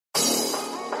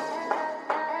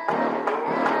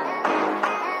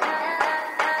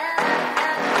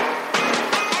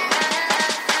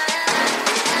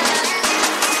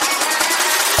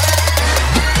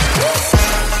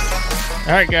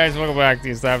All right, guys, welcome back to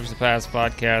the Establish the Pass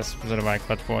podcast presented by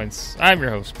Clutch Points. I'm your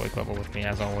host, Blake Lovell. With me,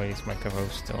 as always, my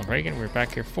co-host, Dylan Reagan. We're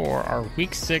back here for our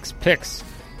Week 6 picks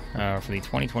for the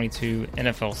 2022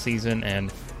 NFL season,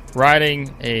 and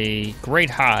riding a great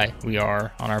high we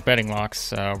are on our betting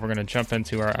locks. We're going to jump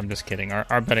into I'm just kidding.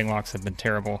 Our betting locks have been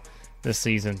terrible this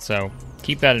season, so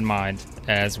keep that in mind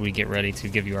as we get ready to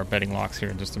give you our betting locks here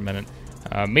in just a minute.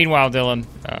 Meanwhile, Dylan,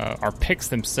 our picks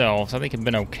themselves, I think, have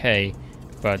been okay.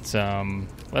 But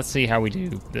let's see how we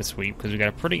do this week, because we've got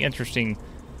a pretty interesting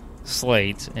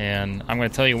slate, and I'm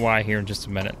going to tell you why here in just a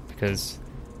minute, because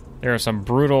there are some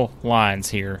brutal lines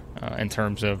here in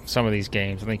terms of some of these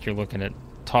games. I think you're looking at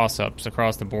toss-ups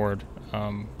across the board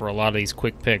for a lot of these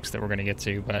quick picks that we're going to get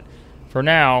to. But for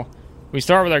now, we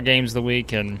start with our games of the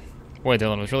week, and boy,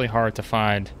 Dylan, it was really hard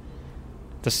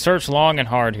to search long and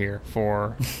hard here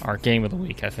for our game of the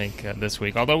week, I think, this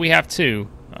week. Although we have two.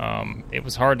 It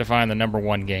was hard to find the number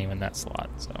one game in that slot.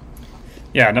 So,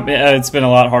 yeah, it's been a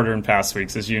lot harder in past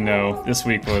weeks. As you know, this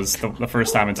week was the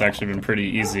first time it's actually been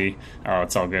pretty easy. Oh,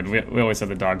 it's all good. We always have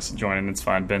the dogs joining. It's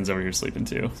fine. Ben's over here sleeping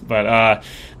too. But,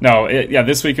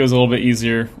 this week it was a little bit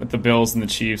easier with the Bills and the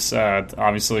Chiefs.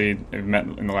 Obviously, they've met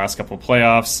in the last couple of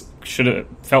playoffs. Should have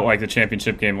felt like the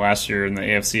championship game last year in the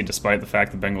AFC, despite the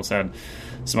fact the Bengals had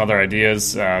some other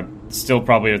ideas. Still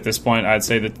probably at this point, I'd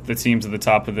say that the teams at the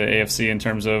top of the AFC in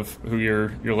terms of who you're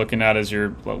looking at as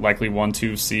your likely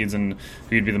 1-2 seeds and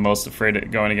who you'd be the most afraid of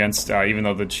going against, even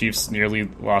though the Chiefs nearly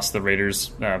lost the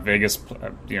Raiders. Vegas,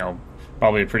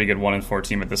 probably a pretty good 1-4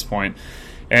 team at this point.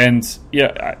 And,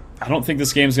 yeah, I don't think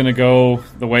this game's going to go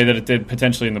the way that it did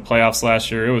potentially in the playoffs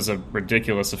last year. It was a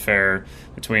ridiculous affair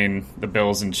between the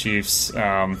Bills and Chiefs,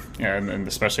 and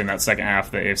especially in that second half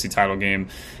of the AFC title game.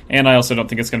 And I also don't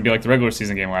think it's going to be like the regular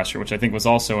season game last year, which I think was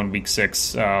also in Week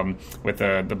 6 with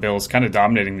the Bills kind of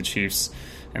dominating the Chiefs.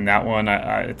 And that one,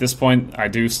 at this point, I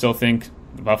do still think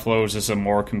Buffalo is just a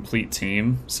more complete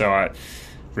team. So I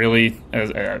really...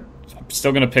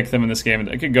 still going to pick them in this game.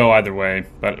 It could go either way,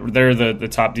 but they're the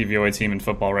top DVOA team in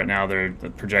football right now. They're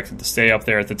projected to stay up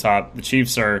there at the top. The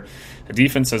Chiefs are a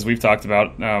defense, as we've talked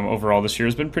about overall this year,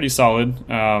 has been pretty solid,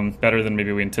 better than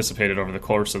maybe we anticipated over the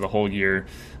course of the whole year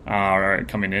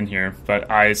coming in here. But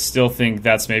I still think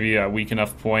that's maybe a weak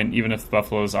enough point, even if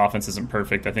Buffalo's offense isn't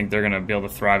perfect. I think they're going to be able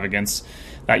to thrive against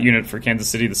that unit for Kansas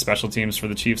City. The special teams for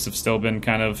the Chiefs have still been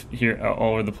kind of here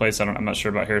all over the place. I'm not sure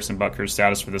about Harrison Butker's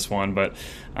status for this one, but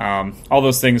all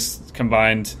those things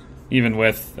combined, even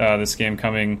with this game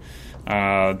coming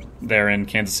there in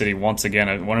Kansas City once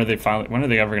again. When are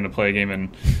they ever going to play a game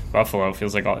in Buffalo? It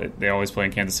feels like they always play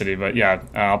in Kansas City. But yeah,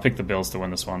 I'll pick the Bills to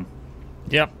win this one.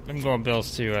 Yep, I'm going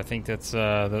Bills too. I think that's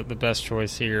the best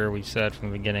choice here. We've said from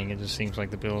the beginning, it just seems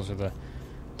like the Bills are the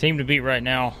team to beat right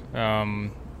now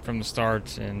from the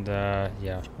start. And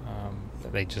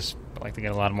they just like to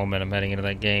get a lot of momentum heading into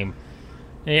that game.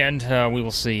 And we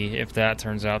will see if that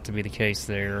turns out to be the case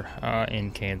there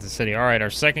in Kansas City. All right, our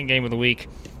second game of the week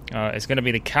is going to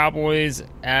be the Cowboys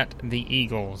at the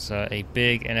Eagles. A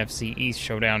big NFC East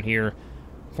showdown here.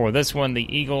 For this one, the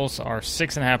Eagles are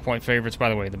 6.5-point favorites. By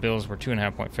the way, the Bills were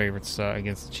 2.5-point favorites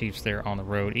against the Chiefs there on the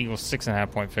road. Eagles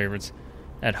 6.5-point favorites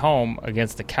at home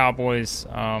against the Cowboys.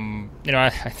 I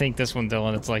think this one,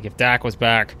 Dylan, it's like if Dak was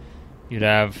back, you'd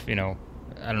have, I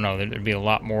don't know, there'd be a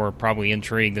lot more probably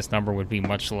intrigue. This number would be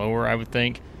much lower, I would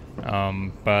think.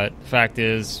 But the fact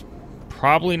is,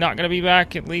 probably not going to be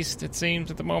back, at least it seems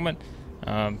at the moment.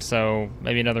 So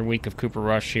maybe another week of Cooper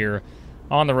Rush here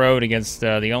on the road against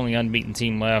the only unbeaten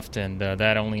team left, and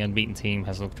that only unbeaten team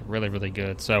has looked really, really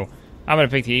good. So I'm going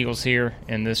to pick the Eagles here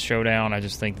in this showdown. I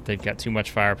just think that they've got too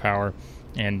much firepower.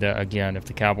 And, again, if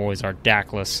the Cowboys are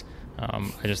Dakless, I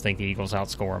just think the Eagles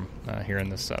outscore them here in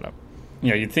this setup.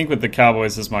 Yeah, you'd think with the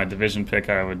Cowboys as my division pick,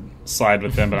 I would slide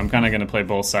with them, but I'm kind of going to play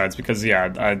both sides because,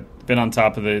 I've been on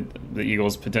top of the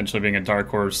Eagles potentially being a dark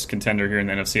horse contender here in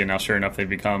the NFC, and now sure enough they've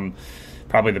become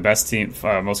probably the best team,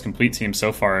 most complete team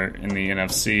so far in the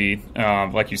NFC.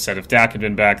 Like you said, if Dak had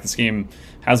been back, this game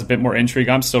has a bit more intrigue.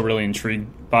 I'm still really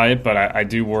intrigued by it, but I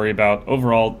do worry about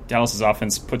overall Dallas's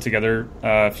offense put together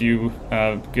a few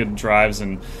good drives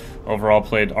and overall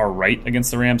played all right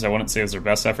against the Rams. I wouldn't say it was their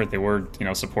best effort. They were,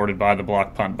 supported by the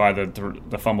block punt, by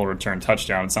the fumble return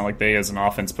touchdown. It's not like they as an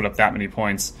offense put up that many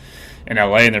points in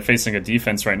LA, and they're facing a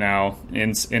defense right now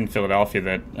in Philadelphia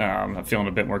that I'm feeling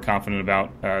a bit more confident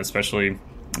about, especially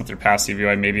with their pass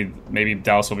DVOA. Maybe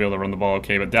Dallas will be able to run the ball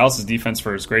okay, but Dallas's defense,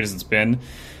 for as great as it's been,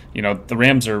 the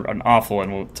Rams are an awful,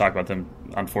 and we'll talk about them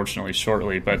unfortunately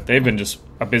shortly, but they've been just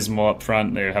abysmal up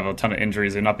front. They have a ton of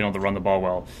injuries. They've not been able to run the ball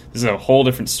well. This is a whole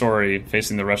different story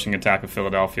facing the rushing attack of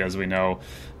Philadelphia, as we know.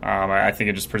 I think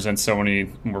it just presents so many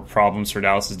more problems for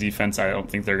Dallas's defense. I don't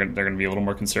think they're going to be a little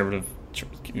more conservative,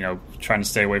 trying to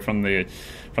stay away from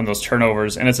those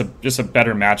turnovers. And it's just a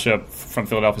better matchup from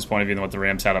Philadelphia's point of view than what the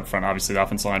Rams had up front. Obviously, the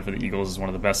offensive line for the Eagles is one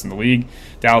of the best in the league.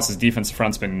 Dallas's defensive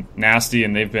front's been nasty,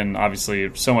 and they've been obviously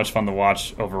so much fun to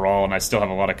watch overall. And I still have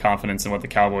a lot of confidence in what the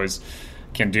Cowboys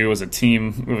can do as a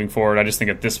team moving forward. I just think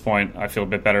at this point, I feel a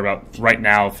bit better about right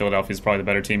now. Philadelphia's probably the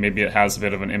better team. Maybe it has a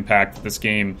bit of an impact. This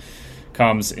game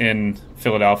comes in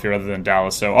Philadelphia rather than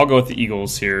Dallas. So I'll go with the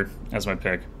Eagles here as my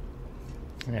pick.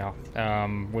 Yeah,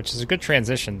 which is a good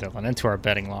transition, Dylan, into our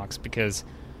betting locks, because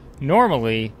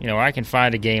normally, I can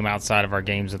find a game outside of our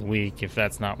games of the week if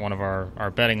that's not one of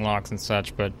our betting locks and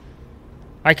such, but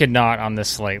I could not on this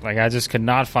slate. I just could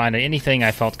not find anything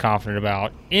I felt confident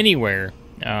about anywhere,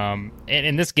 and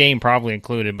this game probably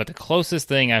included, but the closest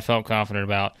thing I felt confident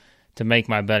about to make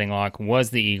my betting lock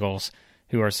was the Eagles,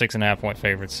 who are 6.5-point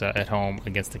favorites at home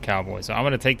against the Cowboys. So I'm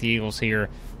going to take the Eagles here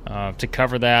to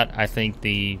cover that. I think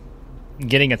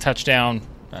getting a touchdown,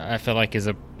 I feel like, is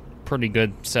a pretty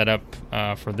good setup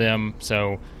for them.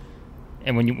 So,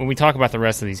 and when we talk about the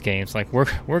rest of these games,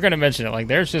 we're going to mention it.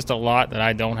 There's just a lot that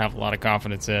I don't have a lot of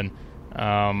confidence in.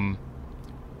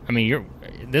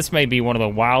 This may be one of the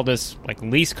wildest,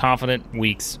 least confident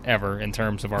weeks ever in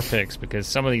terms of our picks, because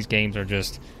some of these games are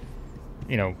just,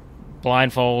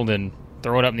 blindfold and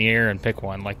throw it up in the air and pick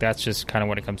one. That's just kind of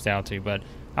what it comes down to. But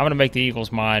I'm going to make the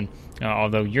Eagles mine,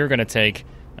 although you're going to take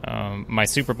my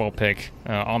Super Bowl pick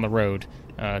on the road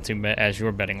as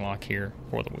your betting lock here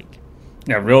for the week.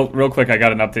 Yeah, real quick, I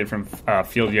got an update from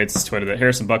Field Yates' Twitter that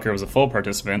Harrison Butker was a full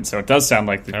participant, so it does sound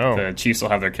like the Chiefs will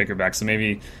have their kicker back. So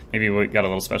maybe we got a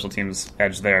little special teams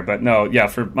edge there. But no, yeah,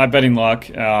 for my betting lock,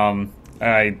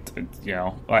 I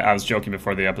was joking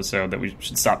before the episode that we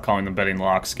should stop calling them betting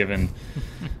locks, given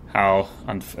how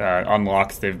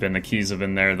unlocked they've been. The keys have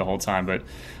been there the whole time. But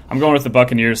I'm going with the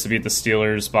Buccaneers to beat the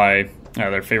Steelers by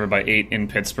they're favored by 8 in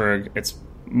Pittsburgh. It's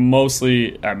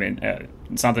mostly,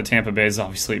 it's not that Tampa Bay's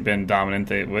obviously been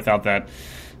dominant. Without that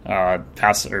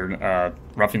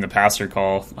roughing the passer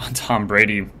call on Tom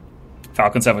Brady,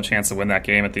 Falcons have a chance to win that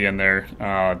game at the end there.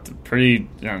 Pretty,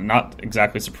 not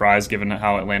exactly surprised given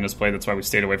how Atlanta's played. That's why we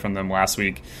stayed away from them last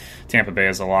week. Tampa Bay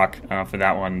is a lock for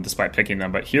that one, despite picking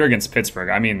them. But here against Pittsburgh,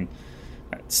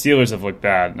 Steelers have looked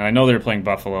bad. And I know they were playing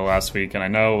Buffalo last week, and I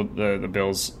know the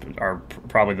Bills are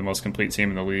probably the most complete team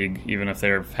in the league, even if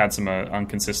they've had some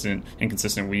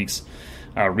inconsistent weeks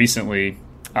recently.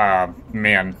 I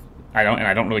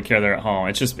don't really care they're at home.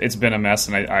 It's been a mess,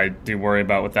 and I do worry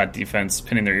about with that defense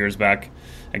pinning their ears back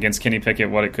against Kenny Pickett,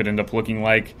 what it could end up looking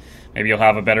like. Maybe he'll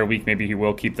have a better week. Maybe he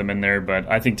will keep them in there. But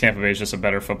I think Tampa Bay is just a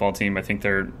better football team. I think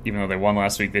even though they won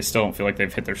last week, they still don't feel like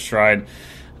they've hit their stride.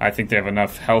 I think they have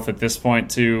enough health at this point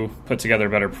to put together a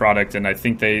better product, and I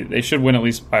think they should win at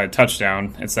least by a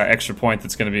touchdown. It's that extra point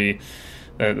that's going to be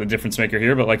the difference maker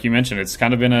here. But like you mentioned, it's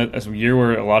kind of been a year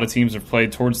where a lot of teams have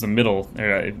played towards the middle.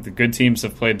 The good teams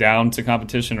have played down to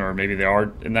competition, or maybe they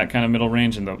are in that kind of middle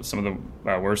range, and some of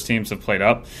the worst teams have played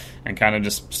up and kind of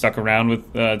just stuck around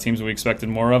with teams we expected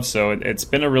more of. So it's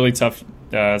been a really tough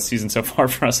season so far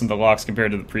for us in the locks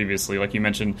compared to the previously. Like you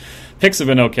mentioned, picks have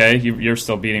been okay. You're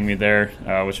still beating me there,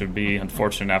 which would be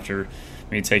unfortunate after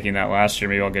me taking that last year.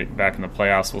 Maybe I'll get back in the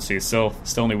playoffs. We'll see. Still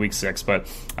only week 6,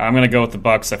 but I'm going to go with the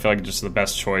Bucs. I feel like it's just the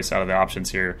best choice out of the options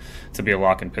here to be a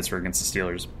lock in Pittsburgh against the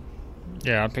Steelers.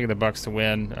 Yeah, I'm picking the Bucs to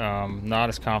win. Not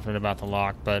as confident about the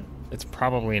lock, but it's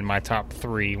probably in my top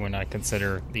 3 when I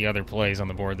consider the other plays on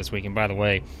the board this week. And by the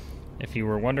way, if you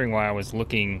were wondering why I was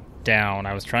looking down,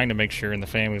 I was trying to make sure in the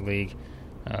Family League,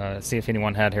 see if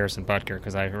anyone had Harrison Butker,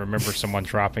 because I remember someone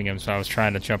dropping him, so I was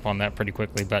trying to jump on that pretty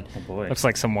quickly, but looks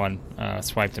like someone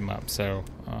swiped him up. So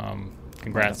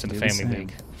congrats to the Family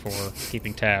League for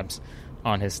keeping tabs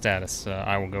on his status.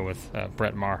 I will go with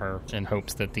Brett Maher in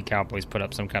hopes that the Cowboys put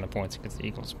up some kind of points against the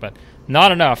Eagles, but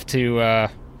not enough to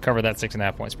cover that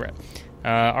 6.5-point spread.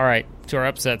 All right, to our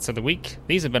upsets of the week.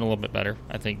 These have been a little bit better,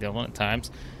 I think, Dylan, at times.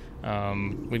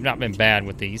 We've not been bad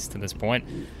with these to this point.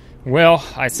 Well,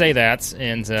 I say that,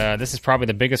 and this is probably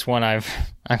the biggest one I've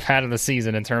had of the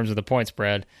season in terms of the point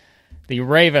spread. The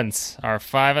Ravens are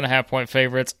 5.5-point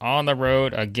favorites on the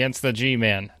road against the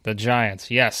G-Men, the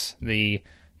Giants. Yes, the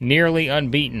nearly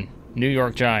unbeaten New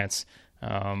York Giants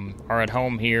are at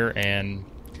home here, and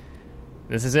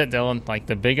this is it, Dylan. I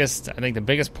think the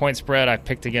biggest point spread I've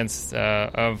picked against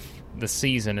of the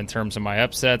season in terms of my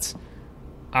upsets.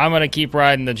 I'm going to keep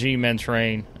riding the G-men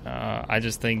train. I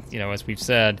just think, as we've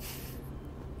said,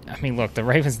 I mean, look, the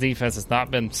Ravens defense has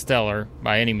not been stellar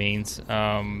by any means.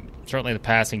 Certainly the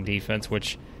passing defense,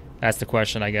 which that's the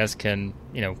question, I guess, can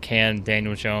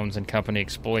Daniel Jones and company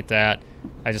exploit that?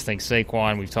 I just think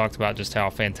Saquon, we've talked about just how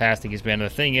fantastic he's been. And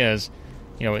the thing is,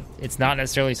 it's not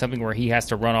necessarily something where he has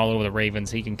to run all over the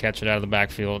Ravens. He can catch it out of the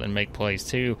backfield and make plays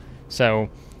too. So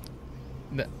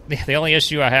the only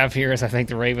issue I have here is I think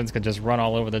the Ravens could just run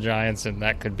all over the Giants, and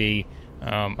that could be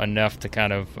enough to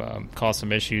kind of cause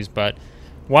some issues. But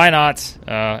why not?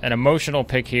 An emotional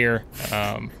pick here.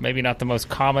 Maybe not the most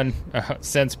common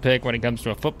sense pick when it comes to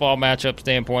a football matchup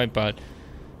standpoint, but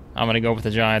I'm going to go with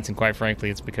the Giants, and quite frankly,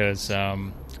 it's because I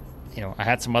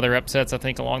had some other upsets I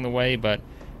think along the way, but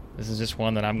this is just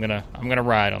one that I'm gonna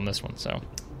ride on this one. So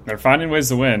they're finding ways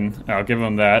to win. I'll give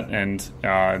them that, and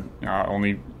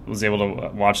only was able to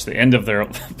watch the end of their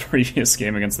previous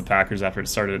game against the Packers after it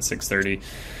started at 6:30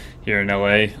 here in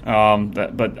LA.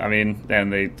 But I mean,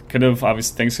 and they could have,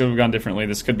 obviously things could have gone differently.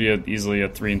 This could be easily a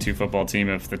 3-2 football team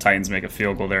if the Titans make a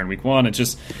field goal there in week 1. It's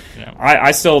just,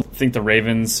 I still think the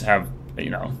Ravens have,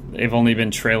 they've only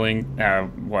been trailing,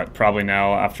 probably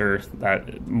now after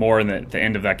that more in the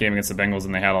end of that game against the Bengals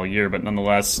than they had all year, but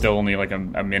nonetheless still only like a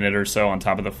minute or so on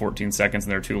top of the 14 seconds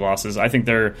in their 2 losses. I think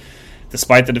they're,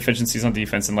 despite the deficiencies on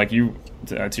defense, and like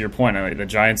to your point, the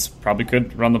Giants probably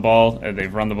could run the ball.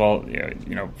 They've run the ball,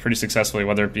 pretty successfully,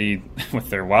 whether it be with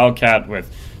their Wildcat,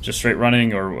 with just straight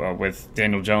running, or with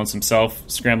Daniel Jones himself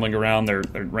scrambling around. They're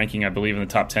ranking, I believe, in the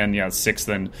top 10, 6th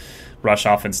in rush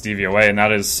offense DVOA, and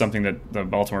that is something that the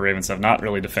Baltimore Ravens have not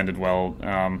really defended well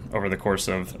over the course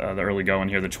of the early going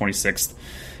here, the 26th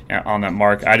on that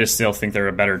mark. I just still think they're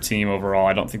a better team overall.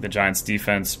 I don't think the Giants'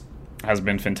 defense has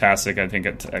been fantastic. I think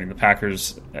the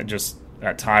Packers just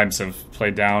at times have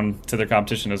played down to their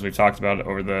competition, as we've talked about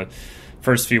over the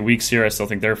first few weeks here. I still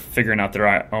think they're figuring out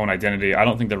their own identity. I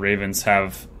don't think the Ravens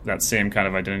have that same kind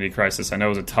of identity crisis. I know it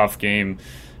was a tough game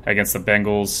against the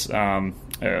Bengals,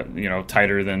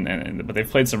 tighter than, but they've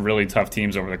played some really tough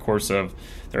teams over the course of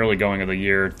the early going of the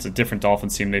year. It's a different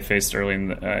Dolphins team they faced early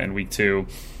in week 2.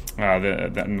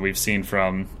 Than we've seen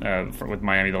from with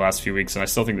Miami the last few weeks, and I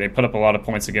still think they put up a lot of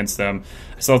points against them.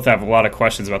 I still have a lot of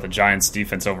questions about the Giants'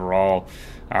 defense overall,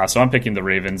 so I'm picking the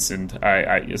Ravens. And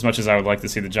I as much as I would like to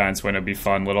see the Giants win, it'd be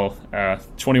fun. Little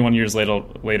 21 years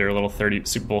later, a little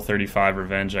Super Bowl 35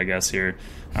 revenge, I guess. Here,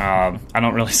 I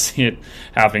don't really see it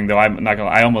happening, though. I'm not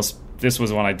gonna. This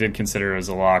was one I did consider as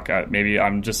a lock. Maybe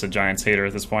I'm just a Giants hater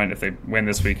at this point. If they win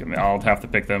this week, I'll have to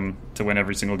pick them to win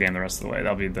every single game the rest of the way.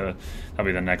 That'll be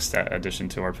the next addition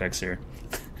to our picks here.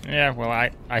 Yeah, well,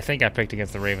 I think I picked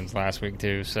against the Ravens last week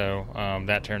too, so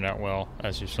that turned out well,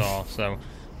 as you saw. So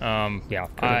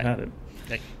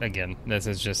again, this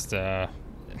is just trying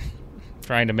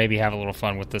to maybe have a little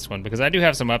fun with this one, because I do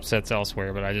have some upsets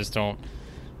elsewhere, but I don't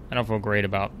feel great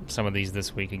about some of these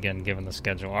this week, again, given the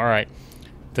schedule. All right.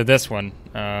 To this one,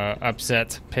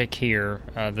 upset pick here.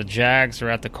 The Jags are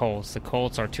at the Colts. The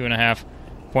Colts are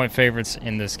 2.5-point favorites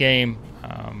in this game.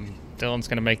 Dylan's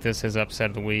going to make this his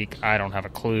upset of the week. I don't have a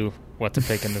clue what to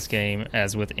pick in this game,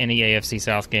 as with any AFC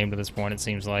South game to this point, it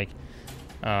seems like.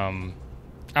 I'm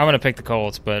going to pick the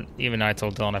Colts, but even I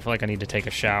told Dylan I feel like I need to take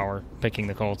a shower picking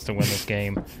the Colts to win this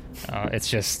game. It's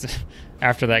just,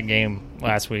 after that game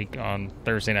last week on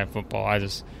Thursday Night Football, I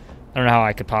don't know how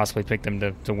I could possibly pick them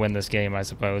to win this game, I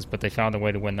suppose, but they found a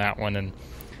way to win that one. And,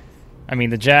 I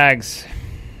mean, the Jags,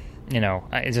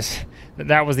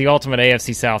 that was the ultimate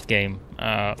AFC South game,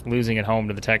 losing at home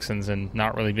to the Texans and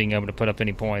not really being able to put up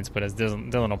any points. But as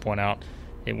Dylan will point out,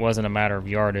 it wasn't a matter of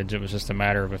yardage. It was just a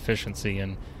matter of efficiency,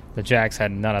 and the Jags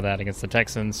had none of that against the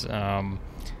Texans. I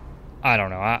don't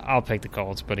know. I'll pick the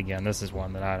Colts, but, again, this is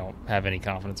one that I don't have any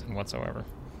confidence in whatsoever.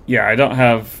 Yeah, I don't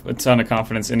have a ton of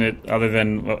confidence in it, other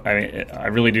than I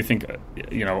really do think,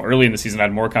 early in the season I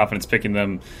had more confidence picking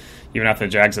them even after the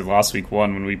Jags had lost week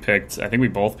 1 when we picked, I think we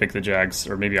both picked the Jags,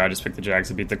 or maybe I just picked the Jags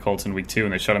to beat the Colts in week 2,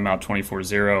 and they shut them out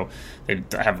 24-0. They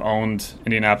have owned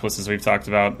Indianapolis, as we've talked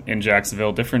about, in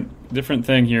Jacksonville. Different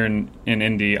thing here in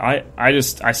Indy. I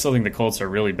still think the Colts are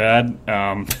really bad.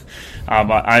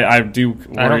 I do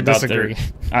worry I don't about disagree.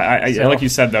 their. Like you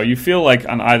said, though, you feel like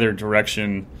on either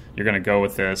direction you're going to go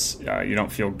with this. You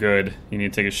don't feel good. You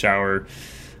need to take a shower.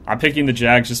 I'm picking the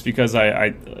Jags just because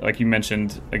I like you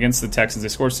mentioned, against the Texans, they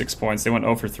scored 6 points. They went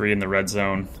 0 for 3 in the red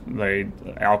zone. They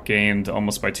outgained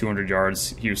almost by 200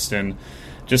 yards Houston.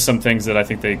 Just some things that I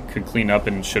think they could clean up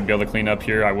and should be able to clean up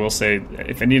here. I will say,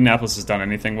 if Indianapolis has done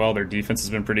anything well, their defense has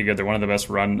been pretty good. They're one of the best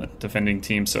run defending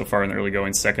teams so far in the early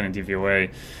going, second in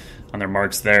DVOA. on their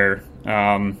marks there.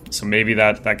 So maybe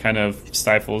that kind of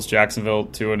stifles Jacksonville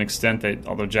to an extent.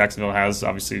 Although Jacksonville has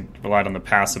obviously relied on the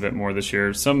pass a bit more this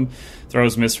year. Some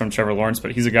throws missed from Trevor Lawrence,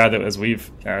 but he's a guy that, as we've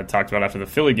talked about after the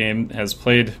Philly game, has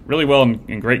played really well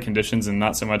in great conditions, and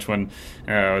not so much when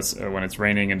it's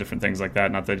raining and different things like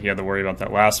that. Not that he had to worry about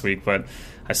that last week, but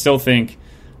I still think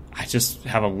I just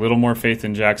have a little more faith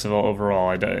in Jacksonville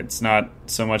overall. It's not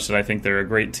so much that I think they're a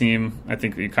great team. I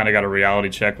think you kind of got a reality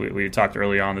check. We talked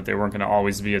early on that they weren't going to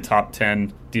always be a top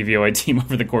 10 DVOA team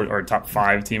over the course, or a top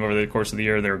 5 team over the course of the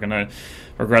year. They were going to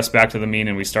regress back to the mean,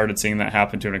 and we started seeing that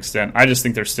happen to an extent. I just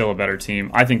think they're still a better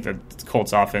team. I think the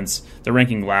Colts offense, they're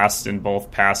ranking last in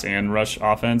both pass and rush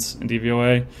offense in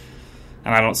DVOA,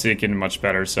 and I don't see it getting much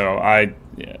better. So I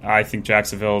think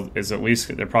Jacksonville is at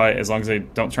least, they're probably, as long as they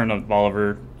don't turn the ball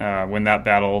over, win that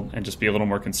battle and just be a little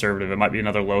more conservative. It might be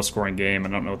another low-scoring game. I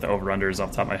don't know what the over-under is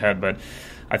off the top of my head, but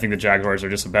I think the Jaguars are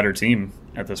just a better team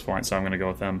at this point, so I'm going to go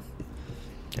with them.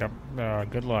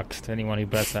 Yep. Good luck to anyone who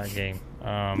bets that game.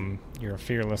 You're a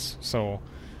fearless soul.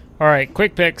 All right,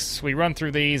 quick picks. We run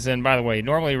through these, and by the way,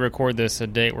 normally we're recording this a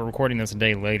day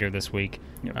later this week,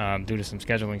 due to some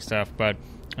scheduling stuff, but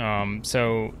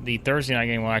so the Thursday night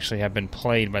game will actually have been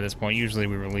played by this point. Usually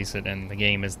we release it and the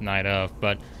game is the night of,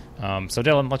 but so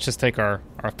Dylan, let's just take our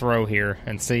throw here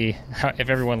and see if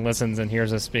everyone listens and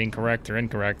hears us being correct or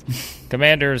incorrect.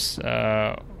 Commanders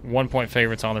 1-point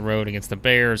favorites on the road against the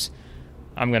Bears.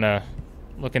 I'm going to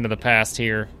look into the past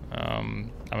here.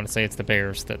 I'm going to say it's the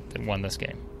Bears that won this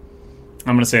game.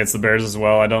 I'm going to say it's the Bears as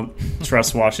well. I don't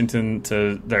trust Washington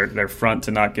to their front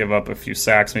to not give up a few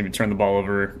sacks, maybe turn the ball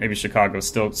over. Maybe Chicago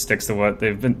still sticks to what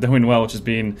they've been doing well, which is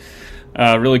being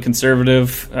really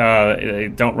conservative.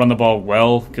 They don't run the ball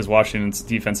well because Washington's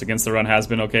defense against the run has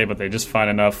been okay, but they just find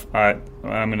enough. I'm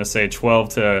going to say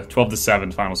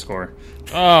 12-7 final score.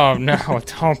 Oh, no,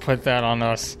 don't put that on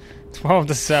us.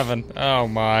 12-7. Oh,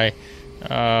 my.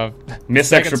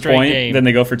 Miss extra point, game. Then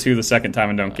they go for 2 the second time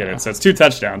and don't get it. So it's 2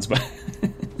 touchdowns. But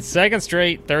second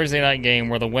straight Thursday night game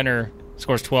where the winner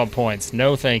scores 12 points.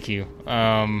 No, thank you.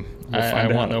 I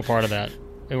want no part of that.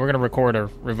 We're going to record a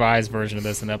revised version of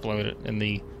this and upload it in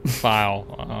the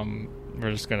file.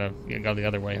 We're just going to go the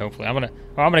other way, hopefully. I'm going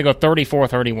to go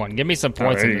 34-31. Give me some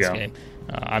points in this game.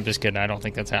 I'm just kidding. I don't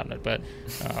think that's happening. But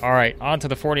all right, on to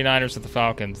the 49ers with the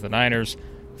Falcons. The Niners,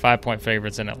 5-point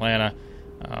favorites in Atlanta.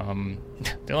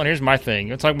 Dylan, here's my thing.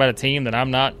 You're talking about a team that I'm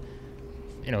not.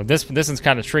 This is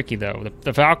kind of tricky though.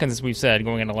 The Falcons, as we've said,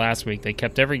 going into last week, they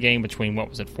kept every game between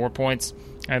 4 points,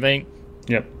 I think.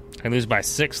 Yep. They lose by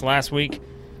 6 last week.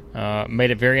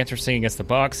 Made it very interesting against the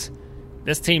Bucs.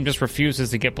 This team just refuses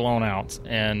to get blown out,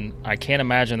 and I can't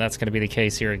imagine that's going to be the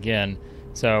case here again.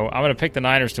 So I'm going to pick the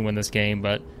Niners to win this game,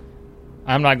 but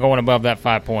I'm not going above that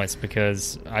 5 points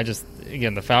because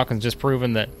the Falcons just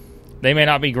proven that they may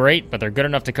not be great, but they're good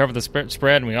enough to cover the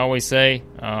spread. And we always say,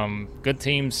 good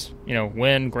teams,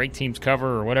 win, great teams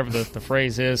cover, or whatever the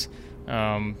phrase is.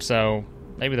 So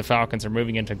maybe the Falcons are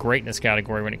moving into greatness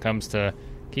category when it comes to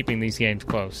keeping these games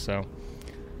close. So,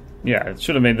 yeah, it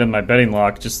should have made them my betting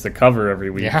lock just to cover every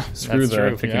week. Yeah, Screw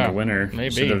picking the winner.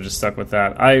 Maybe. Should have just stuck with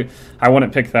that. I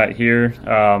wouldn't pick that here.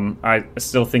 I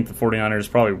still think the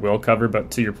 49ers probably will cover, but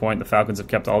to your point, the Falcons have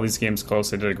kept all these games close.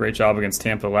 They did a great job against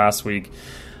Tampa last week.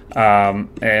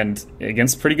 And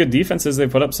against pretty good defenses, they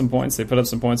put up some points. They put up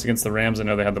some points against the Rams. I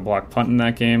know they had the block punt in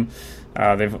that game.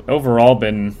 They've overall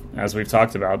been, as we've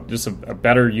talked about, just a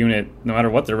better unit. No matter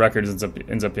what their record ends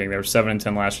up being, they were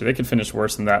 7-10 last year. They could finish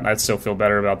worse than that, and I'd still feel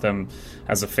better about them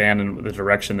as a fan and the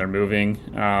direction they're moving.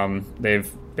 They've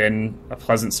been a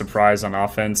pleasant surprise on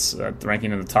offense,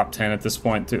 ranking in the top 10 at this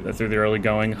point through the early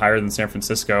going, higher than San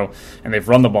Francisco, and they've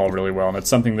run the ball really well. And it's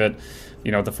something that, the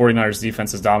 49ers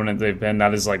defense is dominant they've been.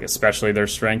 That is especially their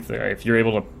strength. If you're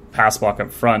able to pass block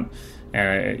up front,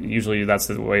 and usually that's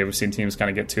the way we've seen teams kind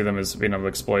of get to them, is being able to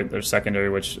exploit their secondary,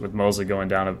 which with Mosley going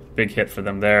down, a big hit for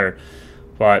them there.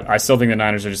 But I still think the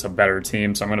Niners are just a better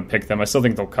team, so I'm going to pick them. I still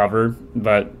think they'll cover,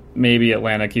 but maybe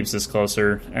Atlanta keeps this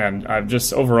closer. And I've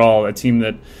just overall a team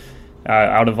that,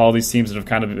 out of all these teams that have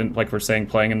kind of been, like we're saying,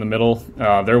 playing in the middle,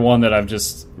 they're one that I've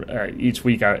just each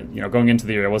week, going into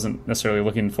the year, I wasn't necessarily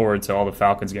looking forward to all the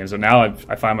Falcons games. So now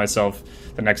I find myself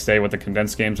the next day with the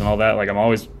condensed games and all that. I'm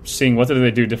always seeing what do they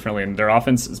do differently. And their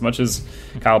offense, as much as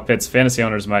Kyle Pitts, fantasy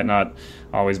owners might not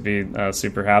always be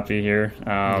super happy here.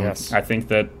 Yes. I think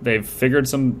that they've figured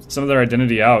some of their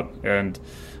identity out, and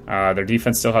their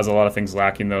defense still has a lot of things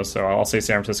lacking though. So I'll say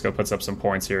San Francisco puts up some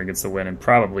points here and gets the win and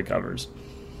probably covers.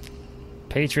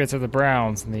 Patriots of the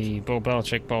Browns in the Bill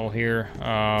Belichick Bowl here.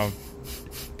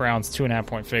 Browns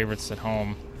 2.5-point favorites at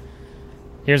home.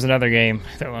 Here's another game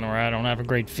that where I don't have a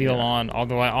great feel on.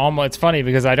 Although it's funny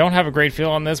because I don't have a great feel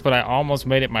on this, but I almost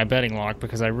made it my betting lock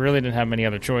because I really didn't have many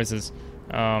other choices.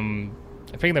 I'm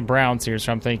picking the Browns here,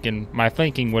 so my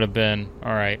thinking would have been,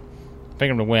 all right, pick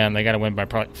them to win. They got to win by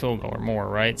probably field goal or more,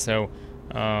 right? So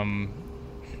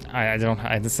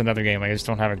this is another game I just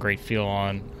don't have a great feel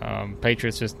on.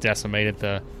 Patriots just decimated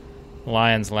the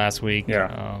Lions last week.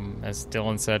 Yeah. As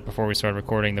Dylan said before we started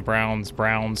recording, the Brownsed.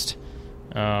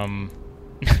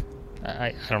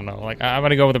 I don't know. Like, I'm going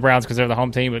to go with the Browns because they're the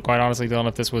home team, but quite honestly, Dylan,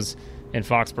 if this was in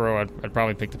Foxborough, I'd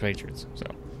probably pick the Patriots. So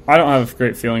I don't have a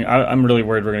great feeling. I'm really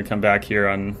worried we're going to come back here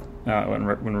on when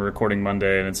we're recording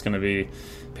Monday, and it's going to be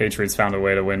Patriots found a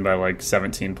way to win by like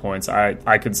 17 points.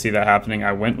 I could see that happening.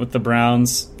 I went with the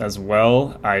Browns as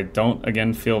well. I don't,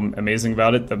 again, feel amazing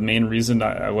about it. The main reason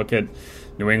I look at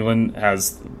New England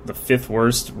has the 5th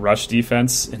worst rush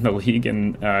defense in the league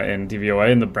in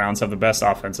DVOA, and the Browns have the best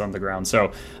offense on the ground.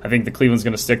 So I think the Cleveland's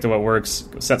going to stick to what works,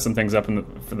 set some things up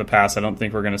for the pass. I don't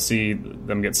think we're going to see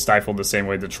them get stifled the same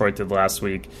way Detroit did last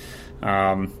week.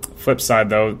 Flip side,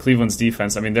 though, Cleveland's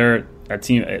defense, I mean, they're a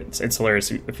team, it's hilarious.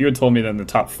 If you had told me that in the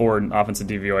top 4 in offensive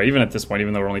DVOA, even at this point,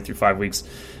 even though we're only through 5 weeks,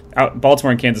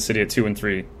 Baltimore and Kansas City at 2 and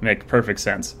 3 make perfect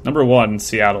sense. Number 1,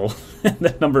 Seattle, and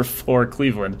then number 4,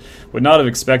 Cleveland. Would not have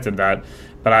expected that,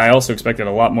 but I also expected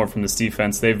a lot more from this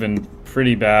defense. They've been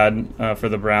pretty bad for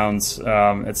the Browns.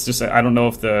 It's just, I don't know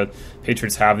if the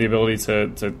Patriots have the ability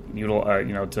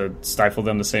to stifle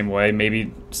them the same way.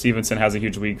 Maybe Stevenson has a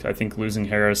huge week. I think losing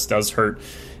Harris does hurt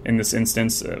in this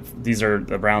instance. These are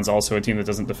the Browns, also a team that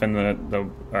doesn't defend the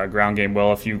ground game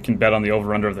well. If you can bet on the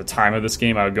over-under of the time of this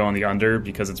game, I would go on the under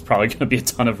because it's probably going to be a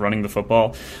ton of running the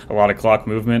football, a lot of clock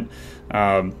movement.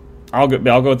 I'll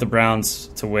go with the Browns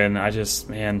to win. I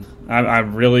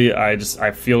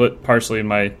feel it partially in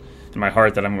my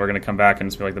heart that we're going to come back and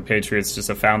just be like the Patriots just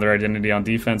have found their identity on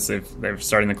defense. They're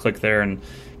starting to click there, and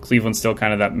Cleveland's still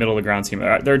kind of that middle of the ground team.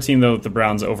 Their team, though, the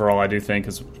Browns overall, I do think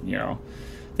is,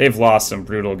 they've lost some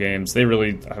brutal games. They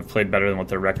really have played better than what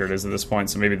their record is at this point,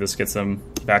 so maybe this gets them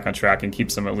back on track and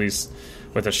keeps them at least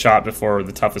with a shot before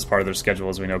the toughest part of their schedule,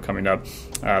 as we know, coming up.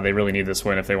 They really need this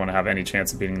win if they want to have any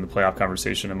chance of beating the playoff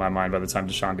conversation, in my mind, by the time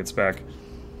Deshaun gets back.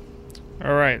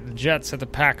 All right, the Jets at the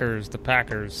Packers. The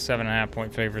Packers,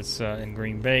 7.5-point favorites in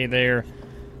Green Bay there.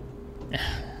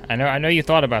 I know you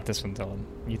thought about this one, Dylan.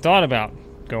 You thought about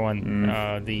going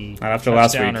the not after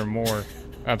last week or more.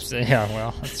 Yeah,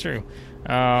 well, that's true.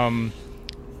 I'm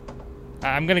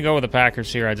going to go with the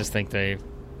Packers here. I just think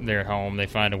they're at home. They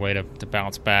find a way to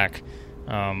bounce back.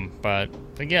 But,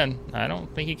 again, I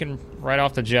don't think you can write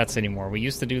off the Jets anymore. We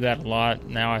used to do that a lot.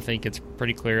 Now I think it's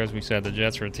pretty clear, as we said, the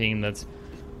Jets are a team that's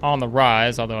on the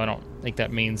rise, although I don't think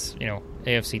that means,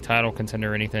 AFC title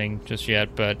contender or anything just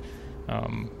yet. But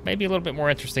maybe a little bit more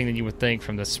interesting than you would think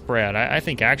from the spread. I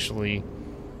think, actually,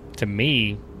 to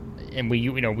me, and we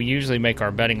usually make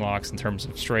our betting locks in terms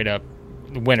of straight-up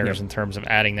winners in terms of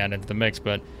adding that into the mix,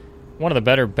 but one of the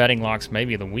better betting locks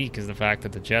maybe of the week is the fact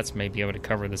that the Jets may be able to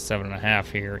cover the 7.5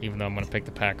 here, even though I'm going to pick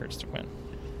the Packers to win.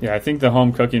 Yeah, I think the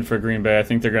home cooking for Green Bay, I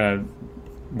think they're going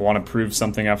to want to prove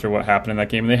something after what happened in that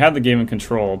game. And they had the game in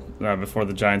control before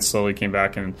the Giants slowly came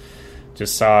back and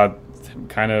just saw them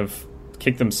kind of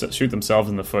shoot themselves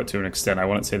in the foot to an extent. I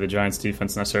wouldn't say the Giants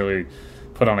defense necessarily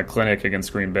put on a clinic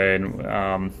against Green Bay, and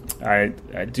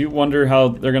I do wonder how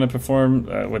they're going to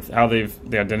perform with how the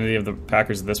identity of the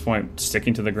Packers at this point,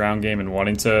 sticking to the ground game and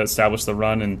wanting to establish the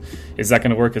run, and is that going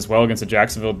to work as well against a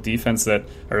Jacksonville defense a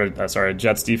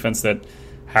Jets defense that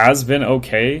has been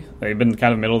okay. They've been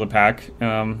kind of middle of the pack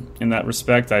in that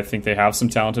respect. I think they have some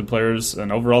talented players,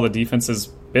 and overall the defense has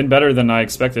been better than I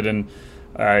expected, and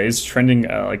is trending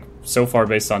so far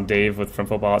based on Dave from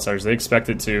Football Outsiders. They expect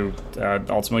it to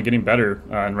ultimately getting better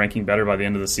and ranking better by the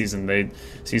end of the season. They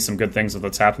see some good things with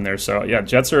what's happened there. So, yeah,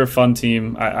 Jets are a fun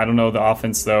team. I don't know the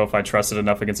offense, though, if I trust it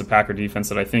enough against a Packer defense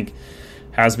that I think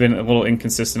has been a little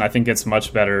inconsistent. I think it's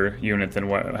much better unit than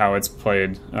how it's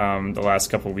played the last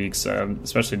couple of weeks,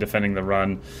 especially defending the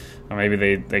run.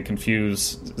 Maybe they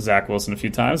confuse Zach Wilson a few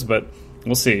times, but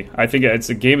we'll see. I think it's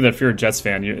a game that if you're a Jets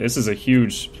fan, this is a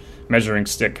huge measuring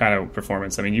stick kind of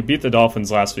performance. I mean, you beat the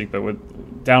Dolphins last week,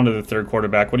 but down to the third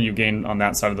quarterback, what do you gain on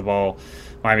that side of the ball?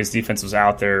 Miami's defense was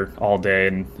out there all day,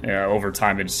 and over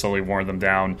time they just slowly wore them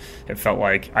down. It felt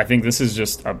like, I think this is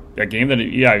just a game that,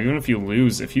 even if you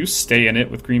lose, if you stay in it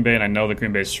with Green Bay, and I know the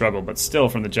Green Bay struggled, but still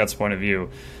from the Jets' point of view,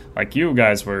 like you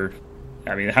guys were,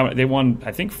 they won,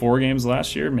 I think, 4 games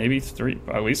last year, maybe 3,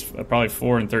 at least probably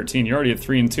 4-13. You're already at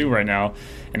 3-2 right now,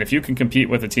 and if you can compete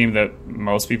with a team that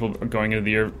most people going into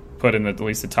the year put in at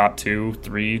least the top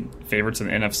 2-3 favorites in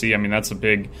the NFC, that's a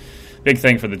big big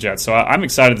thing for the Jets. So I'm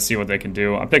excited to see what they can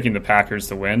do. I'm picking the Packers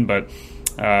to win, but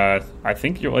I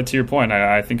think to your point,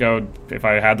 I think I would, if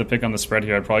I had to pick on the spread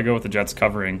here, I'd probably go with the Jets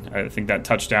covering. I think that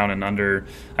touchdown and under,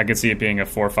 I could see it being a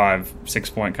 4, 5, 6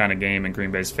 point kind of game in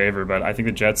Green Bay's favor. But I think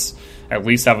the Jets at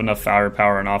least have enough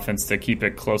firepower and offense to keep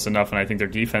it close enough, and I think their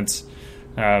defense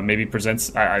maybe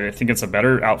presents. I think it's a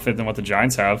better outfit than what the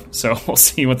Giants have. So we'll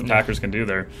see what the Packers can do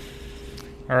there.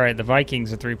 All right, the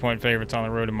Vikings are 3-point favorites on the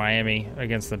road in Miami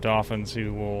against the Dolphins,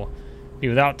 who will be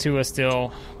without Tua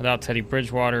still, without Teddy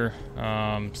Bridgewater,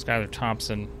 Skylar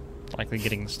Thompson likely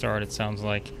getting the start, it sounds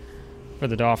like, for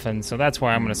the Dolphins. So that's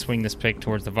why I'm going to swing this pick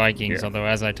towards the Vikings, although,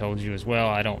 as I told you as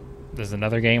well, there's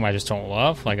another game I just don't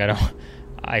love.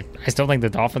 I still think the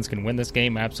Dolphins can win this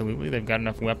game, absolutely. They've got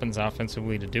enough weapons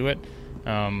offensively to do it.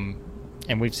 And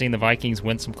we've seen the Vikings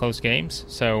win some close games,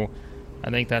 so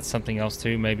I think that's something else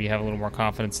too. Maybe have a little more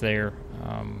confidence there.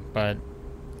 But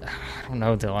I don't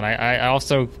know, Dylan.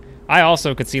 I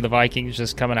also could see the Vikings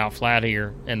just coming out flat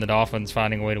here and the Dolphins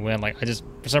finding a way to win.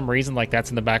 For some reason, that's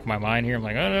in the back of my mind here. I'm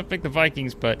like, I don't pick the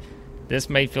Vikings, but this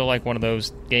may feel like one of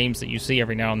those games that you see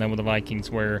every now and then with the Vikings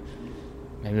where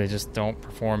maybe they just don't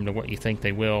perform to what you think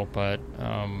they will. But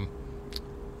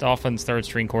Dolphins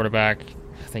third-string quarterback,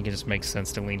 I think it just makes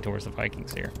sense to lean towards the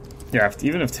Vikings here. Yeah,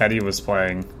 even if Teddy was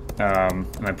playing, and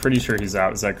I'm pretty sure he's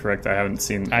out. Is that correct? I haven't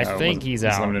seen. I think he's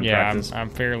out. Yeah, I'm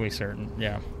fairly certain.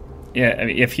 Yeah. Yeah, I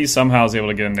mean, if he somehow is able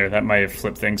to get in there, that might have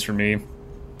flipped things for me.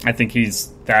 I think he's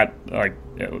that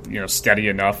steady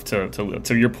enough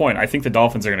to your point. I think the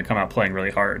Dolphins are going to come out playing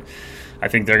really hard. I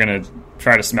think they're going to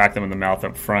try to smack them in the mouth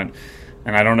up front.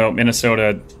 And I don't know,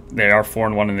 Minnesota, they are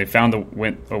 4-1, and they found a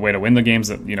way to win the games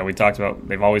that we talked about.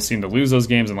 They've always seemed to lose those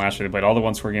games, and last year they played all the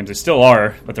one-score games. They still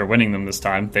are, but they're winning them this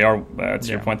time. They are, to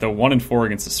your point, though, 1-4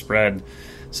 against the spread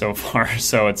so far.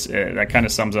 So that kind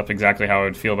of sums up exactly how I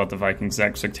would feel about the Vikings'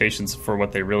 expectations for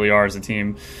what they really are as a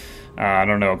team. I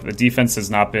don't know. The defense has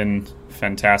not been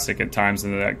fantastic at times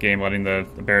in that game, letting the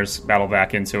Bears battle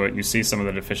back into it. You see some of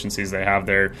the deficiencies they have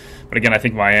there. But again, I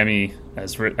think Miami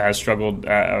has struggled,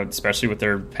 especially with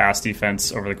their pass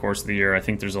defense over the course of the year. I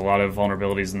think there's a lot of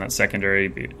vulnerabilities in that secondary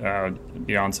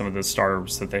beyond some of the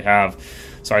stars that they have.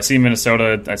 So I see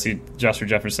Minnesota, I see Justin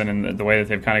Jefferson, and the way that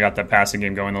they've kind of got that passing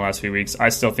game going the last few weeks. I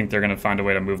still think they're going to find a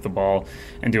way to move the ball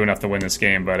and do enough to win this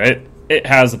game. But it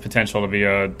has the potential to be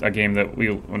a game that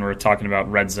when we're talking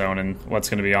about red zone and what's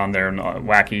going to be on there and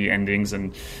wacky endings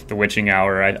and the witching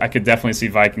hour, I could definitely see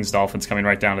Vikings-Dolphins coming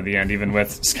right down to the end, even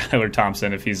with Skylar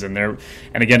Thompson if he's in there.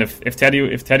 And again, if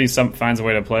Teddy finds a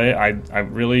way to play, I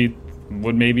really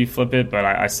would maybe flip it, but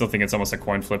I still think it's almost a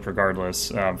coin flip regardless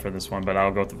for this one. But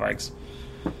I'll go with the Vikes.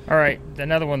 All right,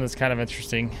 another one that's kind of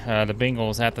interesting, the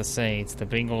Bengals at the Saints. The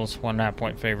Bengals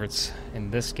 1.5-point favorites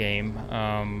in this game.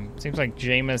 Seems like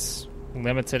Jameis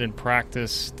limited in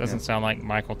practice. Doesn't sound like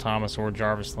Michael Thomas or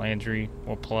Jarvis Landry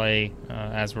will play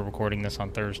as we're recording this on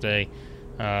Thursday.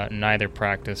 Neither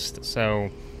practiced.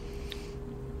 So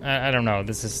I don't know.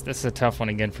 This is a tough one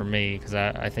again for me because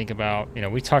I think about,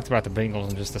 we talked about the Bengals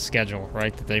and just the schedule,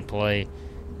 right, that they play.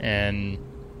 And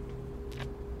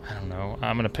I don't know.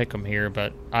 I'm going to pick them here,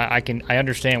 but I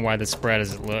understand why the spread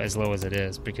is as low as it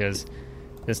is because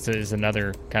this is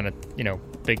another kind of,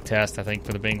 big test, I think,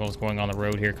 for the Bengals going on the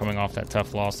road here, coming off that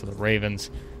tough loss to the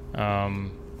Ravens.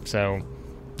 So,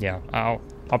 yeah,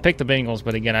 I'll pick the Bengals,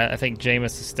 but again, I think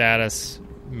Jameis' status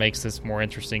makes this more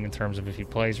interesting in terms of if he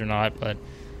plays or not, but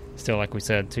still, like we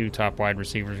said, 2 top wide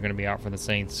receivers are going to be out for the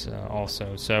Saints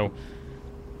also. So,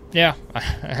 yeah,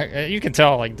 you can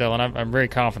tell, Dylan, I'm very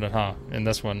confident, in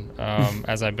this one,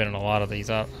 as I've been in a lot of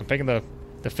these. I'm picking the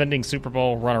defending Super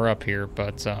Bowl runner-up here,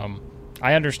 but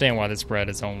I understand why the spread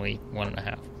is only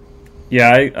 1.5.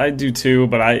 Yeah, I do too,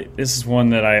 but this is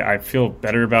one that I feel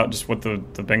better about, just what the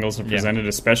Bengals have presented,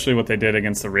 especially what they did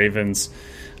against the Ravens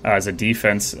as a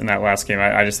defense in that last game.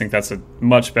 I just think that's a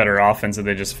much better offense that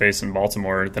they just faced in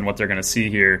Baltimore than what they're going to see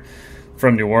here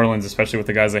from New Orleans, especially with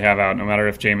the guys they have out, no matter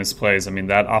if Jameis plays. I mean,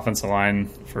 that offensive line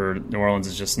for New Orleans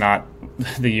is just not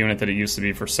the unit that it used to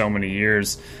be for so many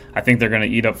years. I think they're going to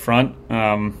eat up front.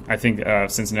 I think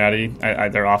Cincinnati,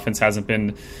 their offense hasn't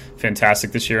been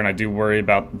fantastic this year, and I do worry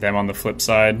about them on the flip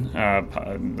side,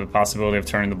 the possibility of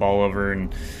turning the ball over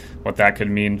and what that could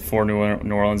mean for New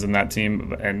Orleans and that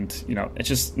team. And, it's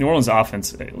just New Orleans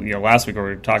offense, last week we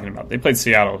were talking about, they played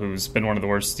Seattle, who's been one of the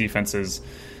worst defenses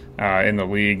in the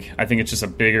league. I think it's just a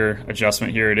bigger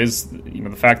adjustment here. It is,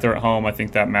 the fact they're at home, I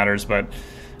think that matters, but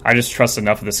I just trust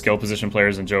enough of the skill position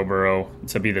players and Joe Burrow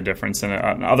to be the difference.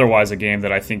 And otherwise, a game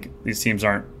that I think these teams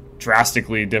aren't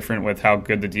drastically different with how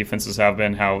good the defenses have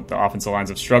been, how the offensive lines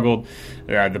have struggled.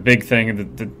 The big thing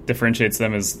that differentiates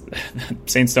them is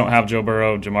Saints don't have Joe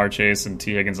Burrow, Jamar Chase, and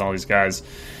T. Higgins, and all these guys,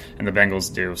 and the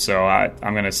Bengals do. So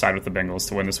I'm going to side with the Bengals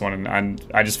to win this one, and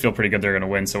I just feel pretty good they're going to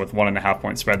win. So with 1.5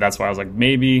 point spread, that's why I was like,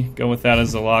 maybe go with that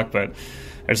as a lock, but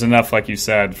there's enough, like you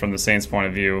said, from the Saints' point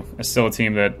of view. It's still a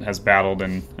team that has battled,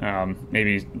 and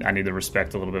maybe I need to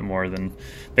respect a little bit more than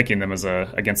picking them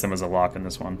against them as a lock in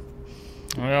this one.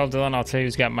 Well, Dylan, I'll tell you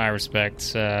who's got my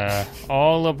respect.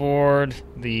 All aboard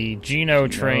the Geno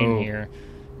train here.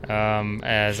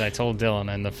 As I told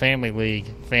Dylan, in the Family League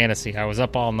Fantasy, I was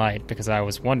up all night because I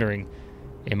was wondering,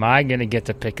 am I going to get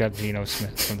to pick up Geno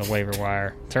Smith from the waiver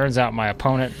wire? Turns out my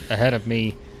opponent ahead of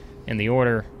me in the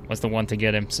order was the one to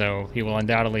get him, so he will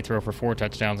undoubtedly throw for 4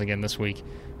 touchdowns again this week.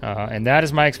 And that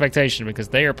is my expectation because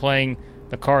they are playing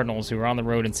the Cardinals, who are on the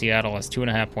road in Seattle as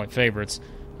 2.5-point favorites.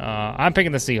 I'm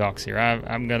picking the Seahawks here.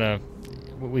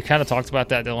 We kind of talked about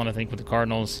that, Dylan, I think, with the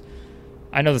Cardinals.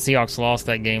 I know the Seahawks lost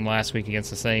that game last week against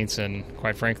the Saints, and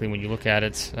quite frankly, when you look at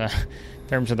it, in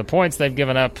terms of the points they've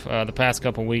given up the past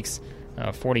couple weeks,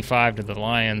 45 to the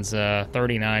Lions,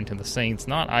 39 to the Saints,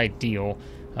 not ideal.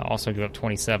 Also give up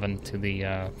 27 to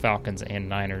the Falcons and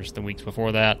Niners the weeks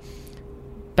before that.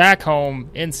 Back home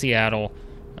in Seattle,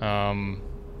 Dylan,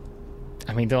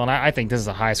 I think this is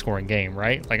a high-scoring game,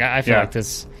 right? Like, I feel like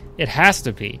this, it has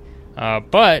to be.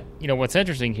 But, what's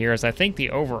interesting here is I think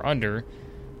the over-under,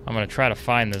 I'm going to try to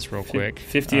find this real quick.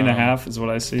 50.5 is what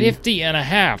I see.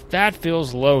 50.5. That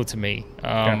feels low to me,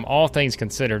 all things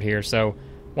considered here. So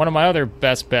one of my other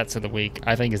best bets of the week,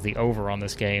 I think, is the over on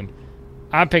this game.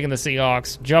 I'm picking the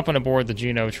Seahawks, jumping aboard the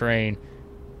Geno train.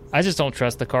 I just don't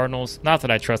trust the Cardinals. Not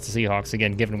that I trust the Seahawks,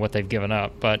 again, given what they've given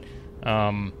up. But give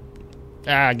me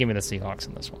the Seahawks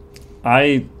in this one.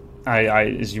 I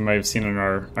as you might have seen in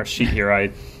our sheet here,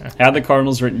 I had the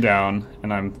Cardinals written down,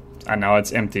 and I know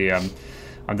it's empty. I'm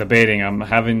debating. I'm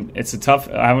having a tough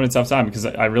time because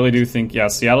I really do think,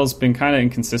 Seattle's been kind of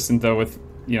inconsistent though. With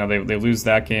they lose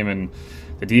that game, and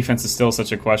the defense is still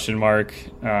such a question mark.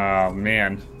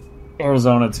 Man.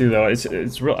 Arizona too, though.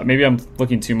 It's real. Maybe I'm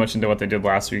looking too much into what they did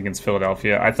last week against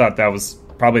Philadelphia. I thought that was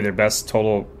probably their best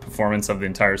total performance of the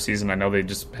entire season. I know they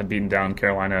just had beaten down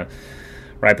Carolina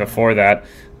right before that.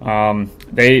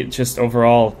 They just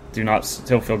overall do not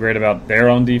still feel great about their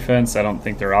own defense. I don't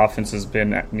think their offense has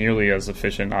been nearly as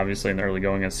efficient, obviously, in the early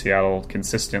going as Seattle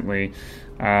consistently.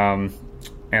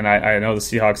 And I know the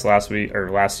Seahawks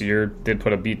last year did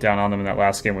put a beat down on them in that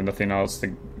last game with nothing else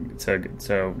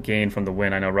to gain from the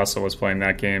win. I know Russell was playing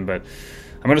that game, but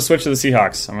I'm going to switch to the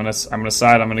Seahawks. I'm going to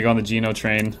side. I'm going to go on the Geno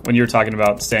train. When you were talking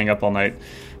about staying up all night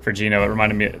for Geno,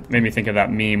 it made me think of that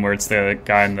meme where it's the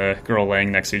guy and the girl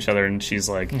laying next to each other, and she's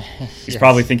like, he's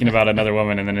probably thinking about another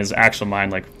woman, and then his actual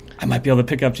mind like, I might be able to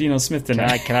pick up Geno Smith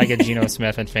tonight. Can I get Geno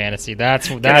Smith in fantasy?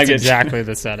 That's exactly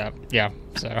the setup. Yeah.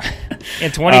 So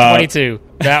in 2022,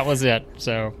 that was it.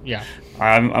 So yeah,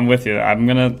 I'm with you. I'm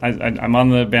on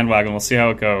the bandwagon. We'll see how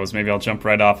it goes. Maybe I'll jump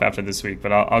right off after this week,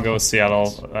 but I'll go with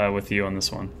Seattle with you on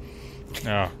this one.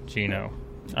 Oh, Geno,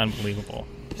 unbelievable.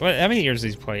 How many years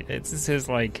has he played? It's his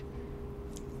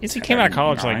he came out of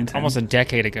college 10. Almost a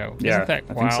decade ago. Yeah, isn't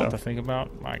that wild to think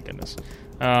about? My goodness.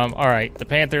 All right, the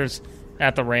Panthers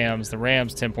at the Rams. The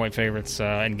Rams 10-point favorites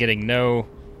and getting no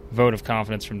vote of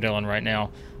confidence from Dylan right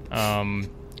now.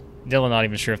 Dylan not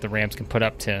even sure if the Rams can put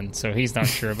up 10, so he's not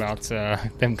sure about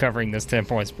them covering this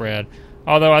 10-point spread.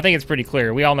 Although I think it's pretty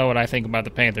clear. We all know what I think about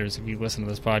the Panthers if you listen to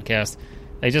this podcast.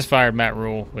 They just fired Matt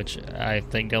Rule, which I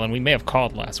think, Dylan, we may have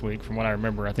called last week. From what I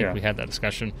remember, I think we had that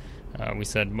discussion. We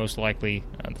said most likely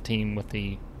the team with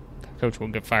the coach will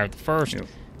get fired the first. Yep.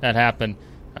 That happened,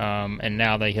 and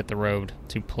now they hit the road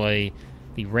to play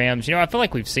the Rams. I feel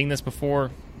like we've seen this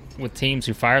before with teams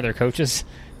who fire their coaches.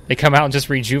 They come out and just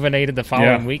rejuvenated the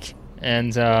following week.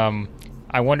 And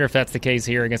I wonder if that's the case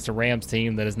here against a Rams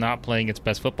team that is not playing its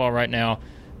best football right now.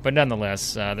 But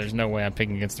nonetheless, there's no way I'm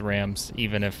picking against the Rams,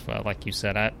 even if, like you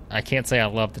said, I can't say I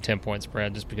love the 10-point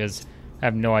spread just because I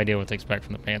have no idea what to expect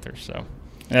from the Panthers. So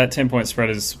that 10-point spread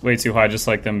is way too high, just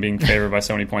like them being favored by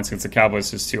so many points against the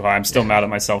Cowboys is too high. I'm still mad at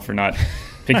myself for not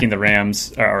picking the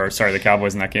the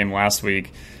Cowboys in that game last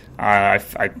week. I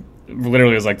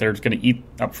literally was like, they're going to eat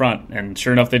up front, and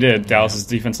sure enough, they did. Dallas's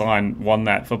defensive line won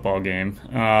that football game.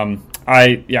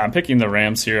 I'm picking the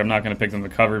Rams here. I'm not going to pick them to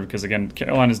cover because, again,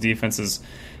 Carolina's defense has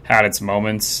had its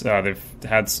moments. They've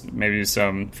had maybe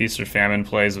some feast or famine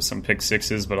plays with some pick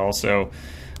sixes, but also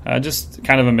just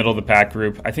kind of a middle of the pack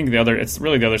group. I think it's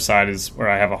really the other side is where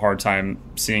I have a hard time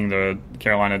seeing the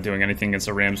Carolina doing anything against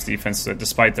the Rams defense that,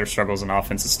 despite their struggles in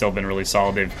offense, has still been really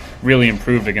solid. They've really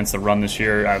improved against the run this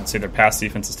year. I would say their pass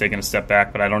defense has taken a step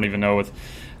back, but I don't even know with,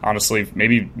 honestly,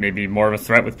 maybe more of a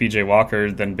threat with PJ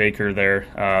Walker than Baker there,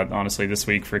 honestly, this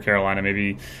week for Carolina.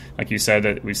 Maybe, like you said,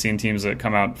 that we've seen teams that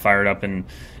come out fired up, and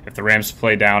if the Rams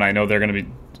play down, I know they're going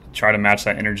to try to match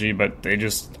that energy, but they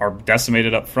just are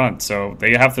decimated up front, so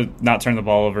they have to not turn the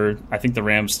ball over. I think the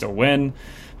Rams still win,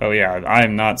 but yeah, I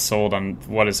am not sold on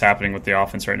what is happening with the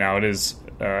offense right now. It is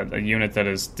a unit that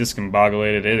is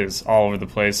discombobulated. It is all over the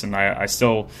place, and I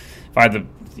still, if I had the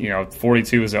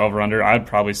 42 as the over-under, I'd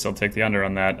probably still take the under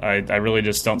on that. I really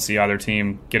just don't see either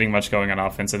team getting much going on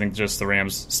offense. I think just the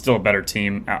Rams still a better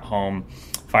team at home,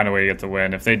 find a way to get the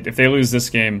win. If they lose this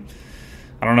game,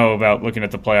 I don't know about looking at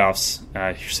the playoffs.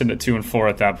 You're sitting at 2-4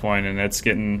 at that point, and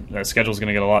the schedule's going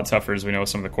to get a lot tougher, as we know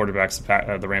some of the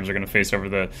quarterbacks the Rams are going to face over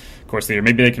the course of the year.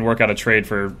 Maybe they can work out a trade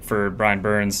for Brian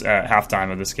Burns at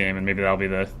halftime of this game, and maybe that'll be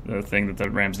the thing that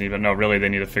the Rams need. But no, really, they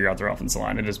need to figure out their offensive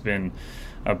line. It has been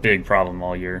a big problem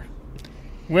all year.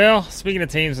 Well, speaking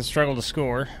of teams that struggle to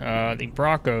score, the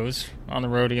Broncos on the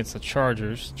road against the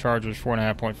Chargers. Chargers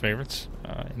 4.5-point favorites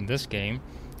in this game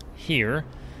here.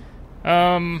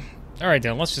 All right,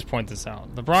 Dan, let's just point this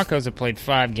out. The Broncos have played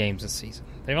 5 games this season.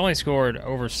 They've only scored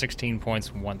over 16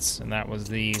 points once, and that was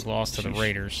the loss to the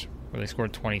Raiders, where they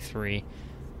scored 23.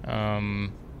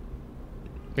 Again,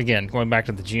 going back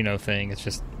to the Geno thing, it's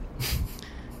just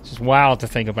wild to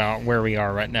think about where we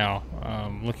are right now,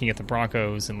 looking at the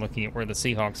Broncos and looking at where the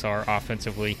Seahawks are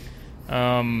offensively.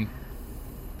 Man,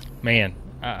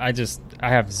 I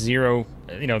have zero.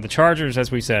 The Chargers,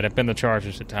 as we said, have been the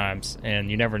Chargers at times,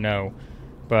 and you never know.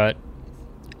 But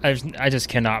I just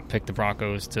cannot pick the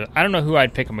Broncos to. I don't know who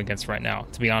I'd pick them against right now,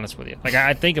 to be honest with you. Like,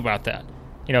 I think about that.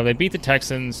 They beat the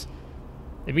Texans.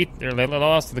 They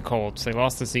lost to the Colts. They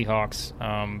lost to the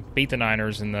Seahawks. Beat the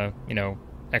Niners in the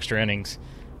extra innings.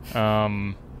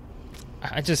 I'm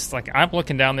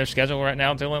looking down their schedule right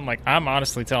now, Dylan. Like, I'm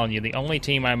honestly telling you, the only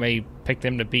team I may pick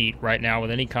them to beat right now with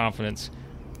any confidence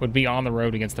would be on the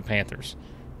road against the Panthers,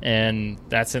 and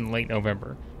that's in late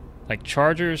November. Like,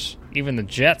 Chargers, even the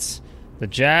Jets, the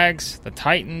Jags, the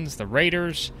Titans, the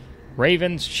Raiders,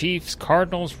 Ravens, Chiefs,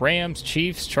 Cardinals, Rams,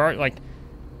 Chiefs,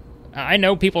 I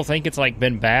know people think it's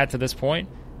been bad to this point,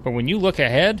 but when you look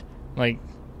ahead,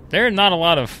 there are not a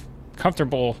lot of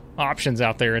comfortable options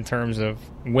out there in terms of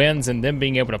wins and them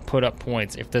being able to put up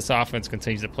points if this offense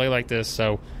continues to play like this.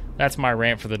 So that's my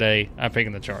rant for the day. I'm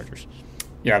picking the Chargers.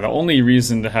 Yeah, the only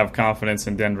reason to have confidence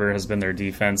in Denver has been their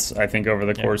defense. I think over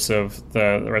the course of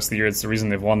the rest of the year, it's the reason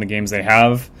they've won the games they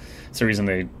have. It's the reason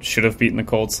they should have beaten the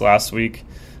Colts last week.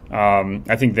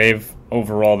 I think they've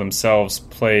overall themselves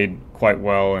played quite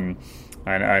well, and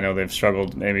I know they've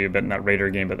struggled maybe a bit in that Raider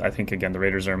game, but I think, again, the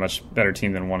Raiders are a much better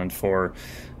team than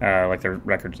 1-4, like their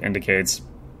record indicates.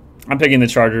 I'm picking the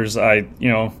Chargers.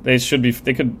 They should be.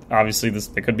 They could obviously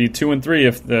they could be 2-3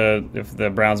 if the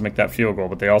Browns make that field goal,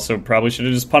 but they also probably should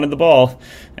have just punted the ball.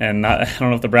 And I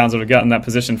don't know if the Browns would have gotten that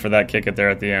position for that kick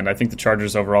there at the end. I think the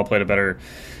Chargers overall played a better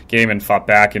game and fought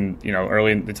back. And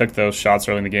early they took those shots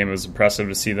early in the game. It was impressive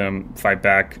to see them fight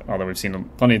back. Although we've seen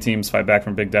plenty of teams fight back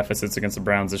from big deficits against the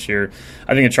Browns this year.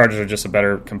 I think the Chargers are just a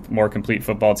better, more complete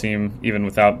football team, even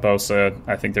without Bosa.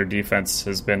 I think their defense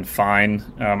has been fine.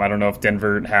 I don't know if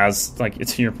Denver has.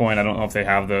 To your point, I don't know if they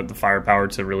have the firepower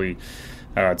to really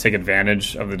take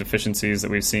advantage of the deficiencies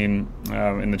that we've seen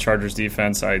in the Chargers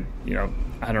defense. I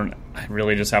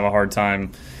really just have a hard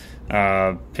time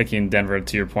picking Denver,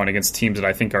 to your point, against teams that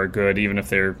I think are good, even if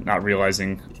they're not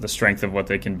realizing the strength of what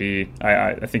they can be.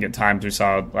 I think at times we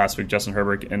saw last week Justin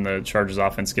Herbert and the Chargers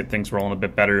offense get things rolling a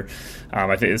bit better.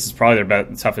 I think this is probably their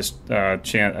toughest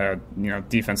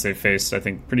defense they've faced, I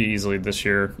think, pretty easily this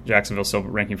year. Jacksonville's still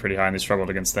ranking pretty high, and they struggled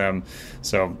against them.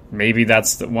 So maybe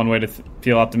that's the one way to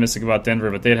feel optimistic about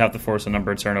Denver, but they'd have to force a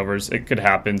number of turnovers. It could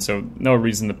happen, so no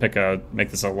reason to make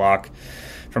this a lock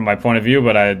from my point of view,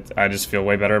 but I just feel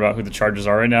way better about who the Chargers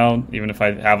are right now, even if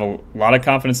I have a lot of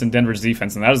confidence in Denver's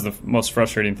defense. And that is the most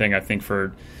frustrating thing, I think,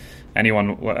 for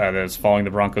anyone that is following the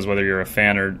Broncos, whether you're a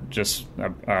fan or just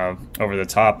over the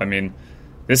top. I mean,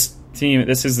 this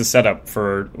is the setup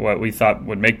for what we thought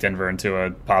would make Denver into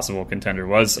a possible contender,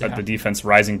 was the defense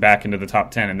rising back into the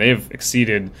top 10. And they've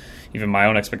exceeded even my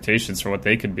own expectations for what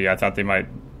they could be. I thought they might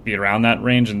be around that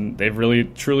range, and they've really,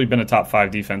 truly been a top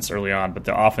 5 defense early on. But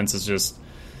the offense is just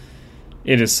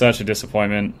it is such a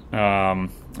disappointment.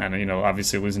 And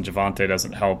obviously losing Javonte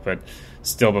doesn't help, but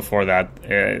still before that,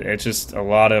 it's just a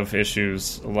lot of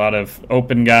issues, a lot of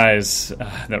open guys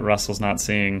that Russell's not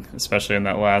seeing, especially in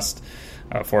that last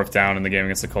fourth down in the game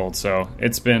against the Colts. So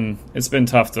it's been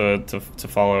tough to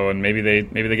follow, and maybe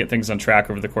they get things on track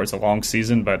over the course of a long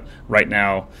season, but right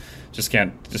now just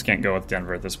can't go with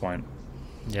Denver at this point.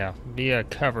 Yeah, via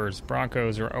covers,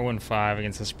 Broncos are 0-5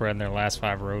 against the spread in their last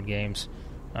 5 road games,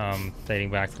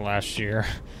 dating back to last year.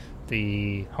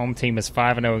 The home team is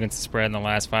 5-0 against the spread in the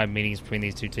last 5 meetings between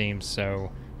these two teams.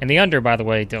 So, and the under, by the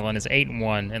way, Dylan, is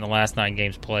 8-1 in the last 9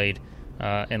 games played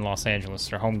in Los Angeles.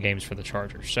 They're home games for the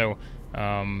Chargers. So,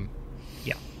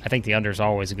 I think the under is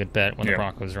always a good bet when the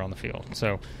Broncos are on the field.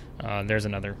 So, there's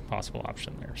another possible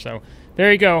option there. So,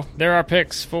 there you go. There are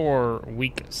picks for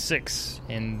Week 6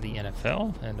 in the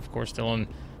NFL. And, of course, Dylan,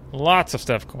 lots of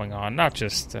stuff going on, not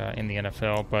just in the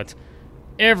NFL, but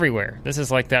everywhere. This is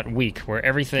like that week where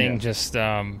everything just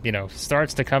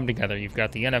starts to come together. You've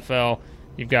got the NFL,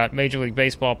 you've got Major League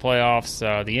Baseball playoffs,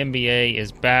 the NBA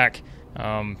is back.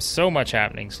 So much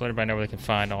happening. So let everybody know where they can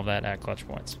find all that at Clutch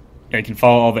Points. Yeah, you can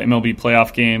follow all the MLB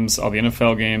playoff games, all the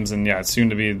NFL games, and it's soon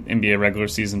to be NBA regular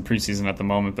season, preseason at the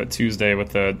moment, but Tuesday with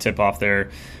the tip-off there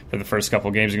for the first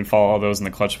couple games. You can follow all those in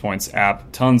the Clutch Points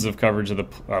app. Tons of coverage of the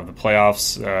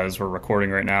playoffs as we're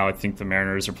recording right now. I think the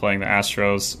Mariners are playing the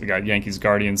Astros. We got Yankees,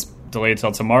 Guardians delayed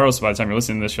till tomorrow, so by the time you're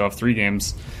listening to this, you'll have 3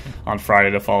 games on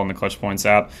Friday to follow in the Clutch Points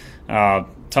app.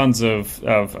 Tons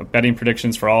of betting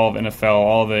predictions for all of NFL,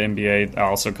 all of the NBA,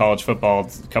 also college football.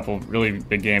 A couple really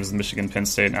big games in Michigan, Penn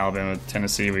State, and Alabama,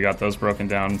 Tennessee. We got those broken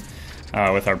down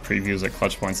with our previews at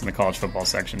Clutch Points in the college football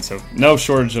section. So no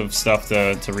shortage of stuff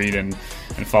to read and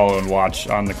follow and watch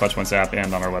on the Clutch Points app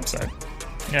and on our website.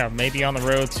 Yeah, maybe on the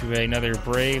road to another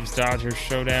Braves-Dodgers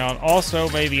showdown. Also,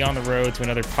 maybe on the road to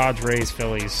another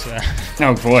Padres-Phillies.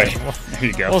 Oh, boy. There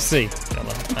you go. We'll see.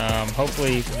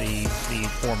 Hopefully the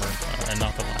former and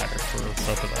not the latter for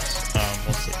both of us.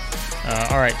 We'll see.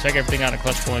 All right, check everything out at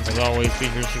Clutch Points. As always, be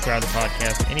sure to subscribe to the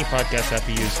podcast. Any podcast app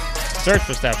you use, search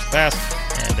for Staffers Pass.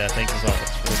 And thanks as always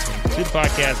for listening to the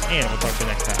podcast. And we'll talk to you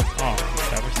next time on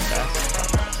Staffers Pass.